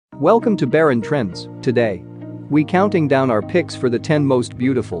Welcome to Baron Trends. Today, we counting down our picks for the 10 most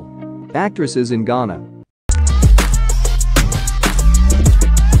beautiful actresses in Ghana.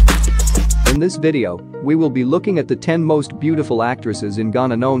 In this video, we will be looking at the 10 most beautiful actresses in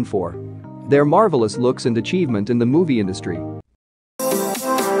Ghana known for their marvelous looks and achievement in the movie industry.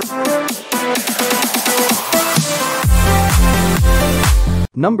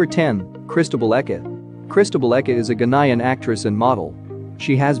 Number 10. Christabel Eke. Christabel Eke is a Ghanaian actress and model.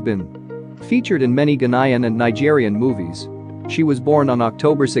 She has been featured in many Ghanaian and Nigerian movies. She was born on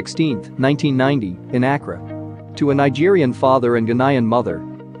October 16, 1990, in Accra. To a Nigerian father and Ghanaian mother,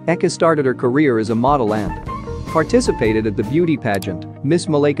 Eke started her career as a model and participated at the beauty pageant Miss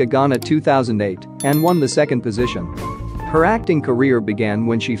Malika Ghana 2008 and won the second position. Her acting career began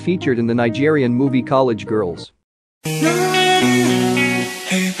when she featured in the Nigerian movie College Girls.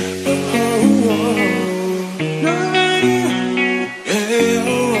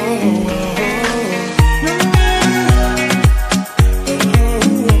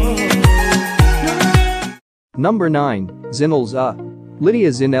 Number 9. Zinelza. Lydia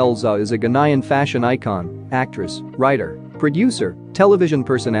Zinelza is a Ghanaian fashion icon, actress, writer, producer, television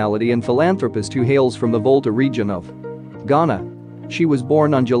personality and philanthropist who hails from the Volta region of Ghana. She was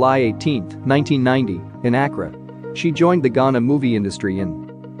born on July 18, 1990, in Accra. She joined the Ghana movie industry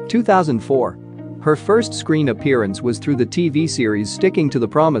in 2004. Her first screen appearance was through the TV series Sticking to the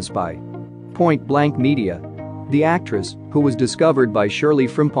Promise by Point Blank Media. The actress, who was discovered by Shirley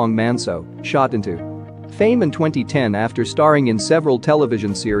Frimpong Manso, shot into fame in 2010 after starring in several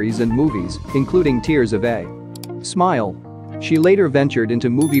television series and movies, including Tears of a Smile. She later ventured into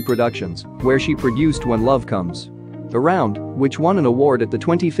movie productions, where she produced When Love Comes Around, which won an award at the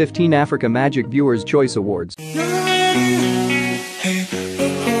 2015 Africa Magic Viewers' Choice Awards.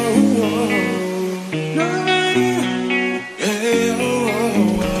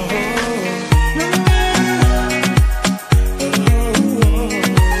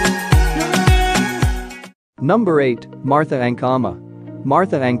 Number 8. Martha Ankama.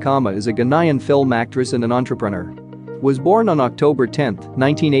 Martha Ankama is a Ghanaian film actress and an entrepreneur. Was born on October 10,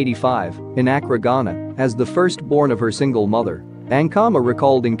 1985, in Accra, Ghana, as the firstborn of her single mother. Ankama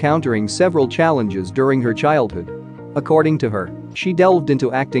recalled encountering several challenges during her childhood. According to her, she delved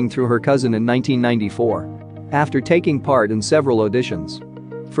into acting through her cousin in 1994. After taking part in several auditions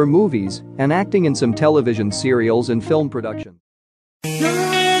for movies and acting in some television serials and film production.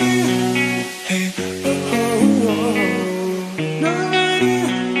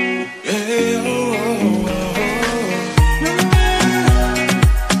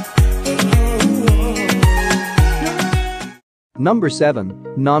 Number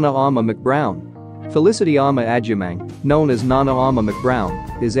 7. Nana Ama McBrown. Felicity Ama Adjumang, known as Nana Ama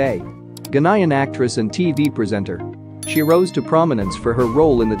McBrown, is a Ghanaian actress and TV presenter. She rose to prominence for her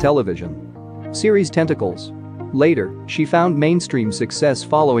role in the television series Tentacles. Later, she found mainstream success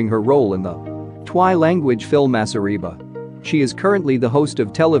following her role in the Twi language film Masariba. She is currently the host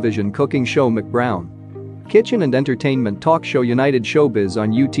of television cooking show McBrown Kitchen and entertainment talk show United Showbiz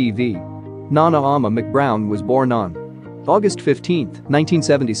on UTV. Nana Ama McBrown was born on August 15,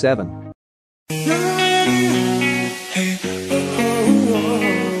 1977.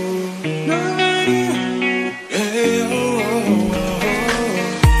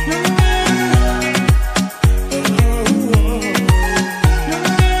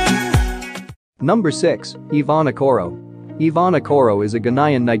 Number 6. Ivana Koro. Ivana Koro is a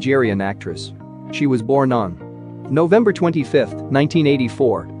Ghanaian-Nigerian actress. She was born on November 25,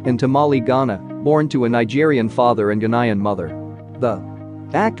 1984, in Tamale, Ghana, born to a Nigerian father and Ghanaian mother. The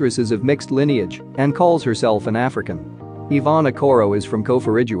actress is of mixed lineage and calls herself an African. Ivana Koro is from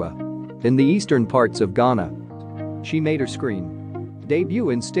Koforidua, in the eastern parts of Ghana. She made her screen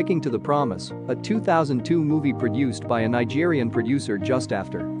debut in Sticking to the Promise, a 2002 movie produced by a Nigerian producer just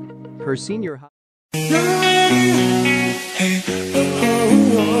after her senior high.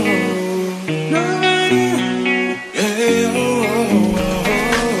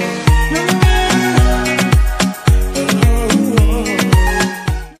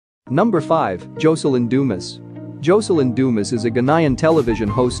 Number 5. Jocelyn Dumas. Jocelyn Dumas is a Ghanaian television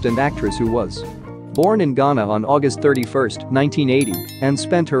host and actress who was born in Ghana on August 31, 1980, and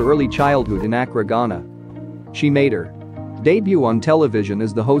spent her early childhood in Accra, Ghana. She made her debut on television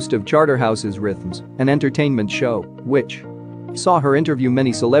as the host of Charterhouse's Rhythms, an entertainment show, which saw her interview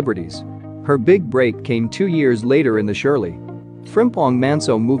many celebrities. Her big break came 2 years later in the Shirley Frimpong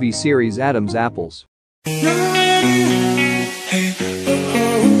Manso movie series Adam's Apples.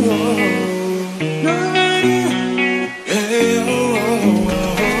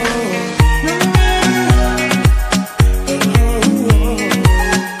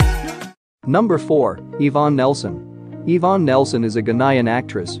 Number 4. Yvonne Nelson. Yvonne Nelson is a Ghanaian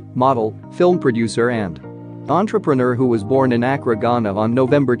actress, model, film producer and entrepreneur who was born in Accra, Ghana on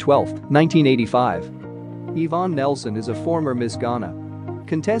November 12, 1985. Yvonne Nelson is a former Miss Ghana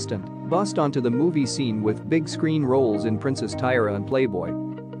contestant, bussed onto the movie scene with big screen roles in Princess Tyra and Playboy.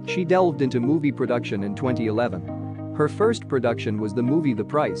 She delved into movie production in 2011. Her first production was the movie The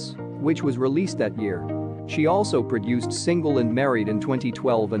Price, which was released that year. She also produced Single and Married in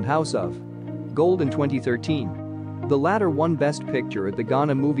 2012 and House of Gold in 2013. The latter won Best Picture at the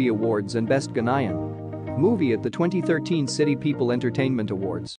Ghana Movie Awards and Best Ghanaian Movie at the 2013 City People Entertainment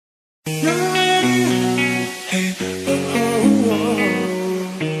Awards.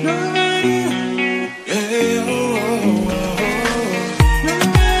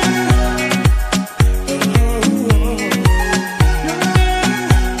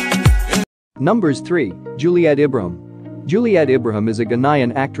 Numbers 3. Juliet Ibrahim. Juliet Ibrahim is a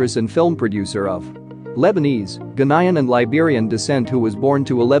Ghanaian actress and film producer of Lebanese, Ghanaian and Liberian descent who was born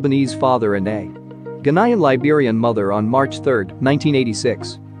to a Lebanese father and a Ghanaian-Liberian mother on March 3,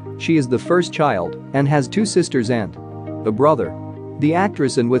 1986. She is the first child and has 2 sisters and a brother. The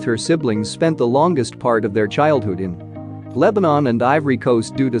actress and with her siblings spent the longest part of their childhood in Lebanon and Ivory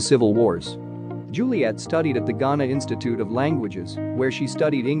Coast due to civil wars. Juliet studied at the Ghana Institute of Languages, where she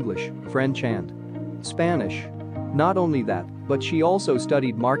studied English, French and Spanish. Not only that, but she also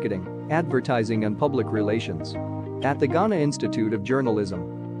studied marketing, advertising and public relations. At the Ghana Institute of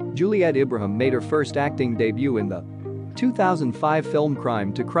Journalism, Juliet Ibrahim made her first acting debut in the 2005 film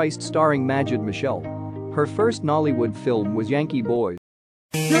Crime to Christ starring Majid Michel. Her first Nollywood film was Yankee Boys.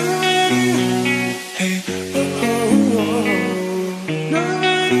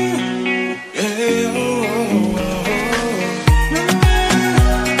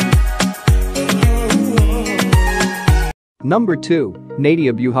 Number 2.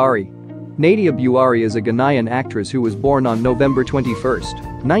 Nadia Buhari. Nadia Buhari is a Ghanaian actress who was born on November 21,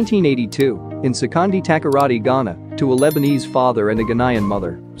 1982, in Sekandi Takoradi, Ghana, to a Lebanese father and a Ghanaian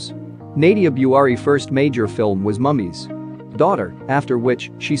mother. Nadia Buhari's first major film was Mummy's Daughter, after which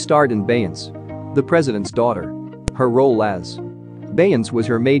she starred in Bayance, the President's Daughter. Her role as Bayance was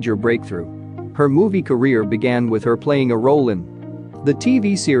her major breakthrough. Her movie career began with her playing a role in the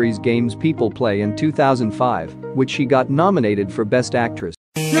TV series Games People Play in 2005, which she got nominated for Best Actress.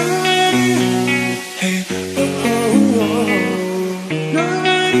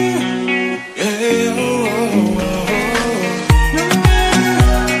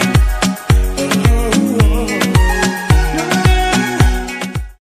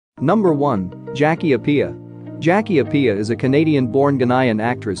 Number 1. Jackie Appiah. Jackie Appiah is a Canadian-born Ghanaian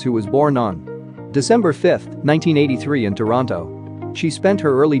actress who was born on December 5, 1983 in Toronto. She spent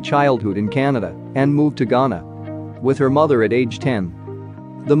her early childhood in Canada and moved to Ghana with her mother at age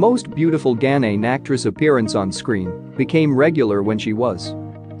 10. The Most Beautiful Ghanaian Actress appearance on screen became regular when she was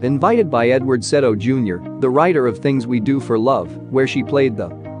invited by Edward Seto Jr., the writer of Things We Do for Love, where she played the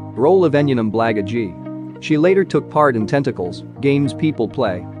role of Enyanam Blagaji. She later took part in Tentacles, Games People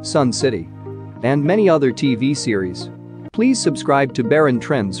Play, Sun City, and many other TV series. Please subscribe to Baron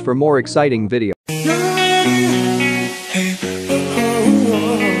Trends for more exciting videos.